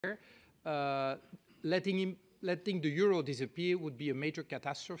letting the euro disappear would be a major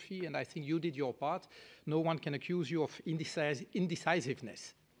catastrophe, and I think you did your part. No one can accuse you of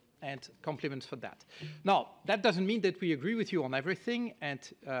indecisiveness, and compliments for that. Now, that doesn't mean that we agree with you on everything, and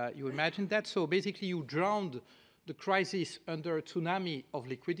you imagine that. So basically, you drowned the crisis under a tsunami of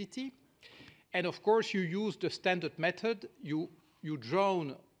liquidity, and of course, you use the standard method. You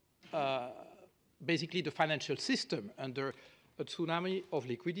drown basically the financial system under a tsunami of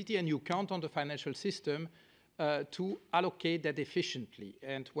liquidity, and you count on the financial system to allocate that efficiently.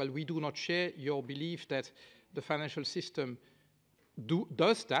 And while we do not share your belief that the financial system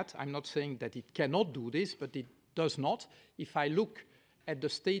does that, I'm not saying that it cannot do this, but it does not. If I look at the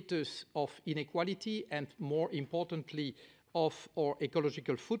status of inequality and more importantly of our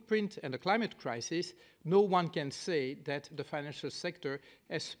ecological footprint and the climate crisis, no one can say that the financial sector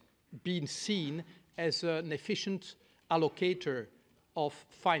has been seen as an efficient allocator of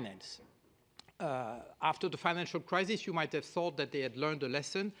finance. After the financial crisis, you might have thought that they had learned a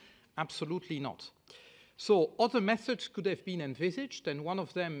lesson. Absolutely not. So other methods could have been envisaged, and one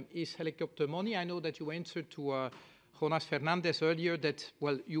of them is helicopter money. I know that you answered to Jonas Fernandez earlier that,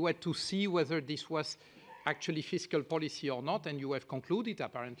 well, you had to see whether this was actually fiscal policy or not, and you have concluded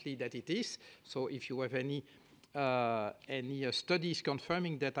apparently that it is. So if you have any studies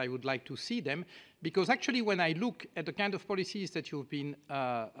confirming that, I would like to see them, because actually when I look at the kind of policies that you've been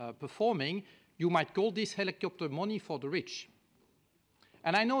performing, you might call this helicopter money for the rich.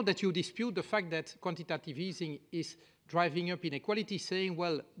 And I know that you dispute the fact that quantitative easing is driving up inequality, saying,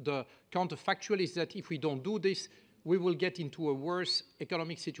 well, the counterfactual is that if we don't do this, we will get into a worse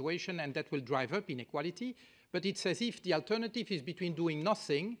economic situation and that will drive up inequality. But it's as if the alternative is between doing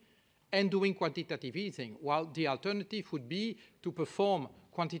nothing and doing quantitative easing, while the alternative would be to perform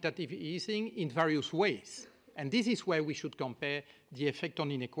quantitative easing in various ways. And this is where we should compare the effect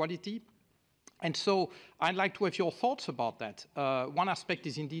on inequality. And so I'd like to have your thoughts about that. One aspect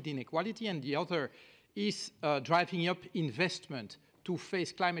is indeed inequality, and the other is driving up investment to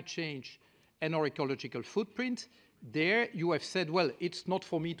face climate change and our ecological footprint. There you have said, well, it's not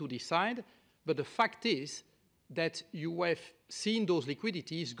for me to decide, but the fact is that you have seen those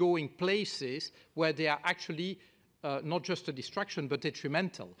liquidities going places where they are actually not just a distraction, but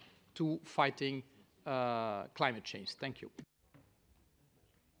detrimental to fighting climate change. Thank you.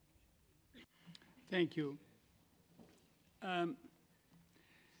 Thank you.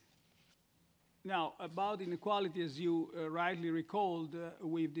 Now, about inequality, as you rightly recalled,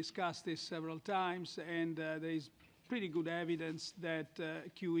 we've discussed this several times, and there is pretty good evidence that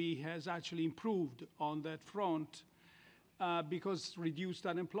QE has actually improved on that front because reduced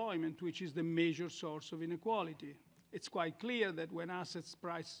unemployment, which is the major source of inequality. It's quite clear that when assets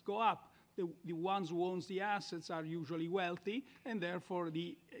prices go up, the ones who owns the assets are usually wealthy, and therefore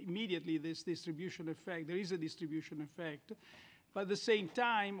immediately this distribution effect, there is a distribution effect. But at the same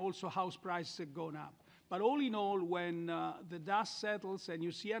time, also house prices have gone up. But all in all, when the dust settles and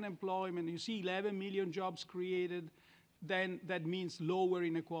you see unemployment, you see 11 million jobs created, then that means lower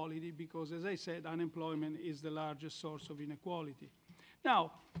inequality because, as I said, unemployment is the largest source of inequality.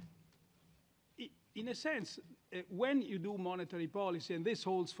 Now, in a sense, when you do monetary policy, and this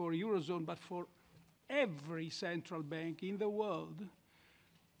holds for Eurozone, but for every central bank in the world,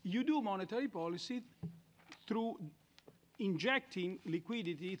 you do monetary policy through injecting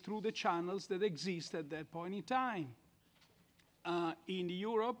liquidity through the channels that exist at that point in time. In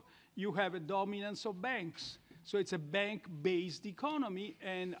Europe, you have a dominance of banks. So it's a bank-based economy,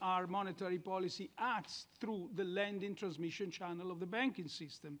 and our monetary policy acts through the lending transmission channel of the banking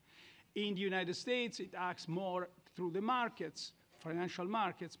system. In the United States, it acts more through the markets, financial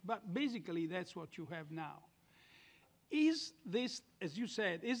markets, but basically that's what you have now. Is this, as you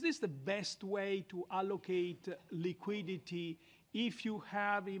said, is this the best way to allocate liquidity if you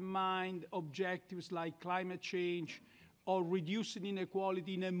have in mind objectives like climate change or reducing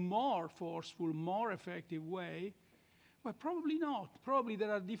inequality in a more forceful, more effective way? Well, probably not. Probably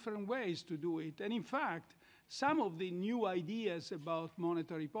there are different ways to do it. And in fact, some of the new ideas about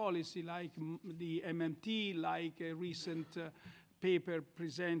monetary policy, like the MMT, like a recent paper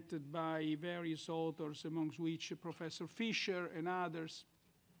presented by various authors, amongst which Professor Fisher and others,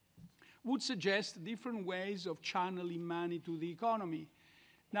 would suggest different ways of channeling money to the economy.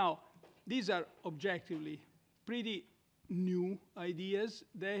 Now, these are objectively pretty new ideas.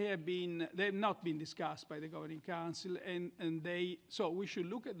 They have not been discussed by the Governing Council, so we should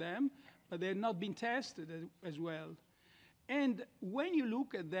look at them, but they have not been tested as well. And when you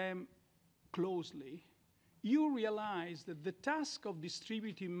look at them closely, you realize that the task of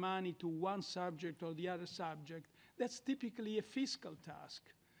distributing money to one subject or the other subject, that's typically a fiscal task.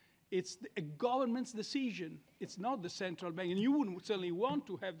 It's a government's decision. It's not the central bank. And you wouldn't certainly want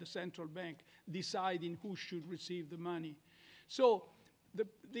to have the central bank deciding who should receive the money. So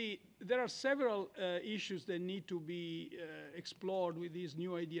there are several issues that need to be explored with these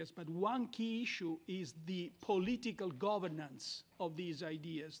new ideas, but one key issue is the political governance of these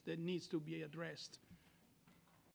ideas that needs to be addressed.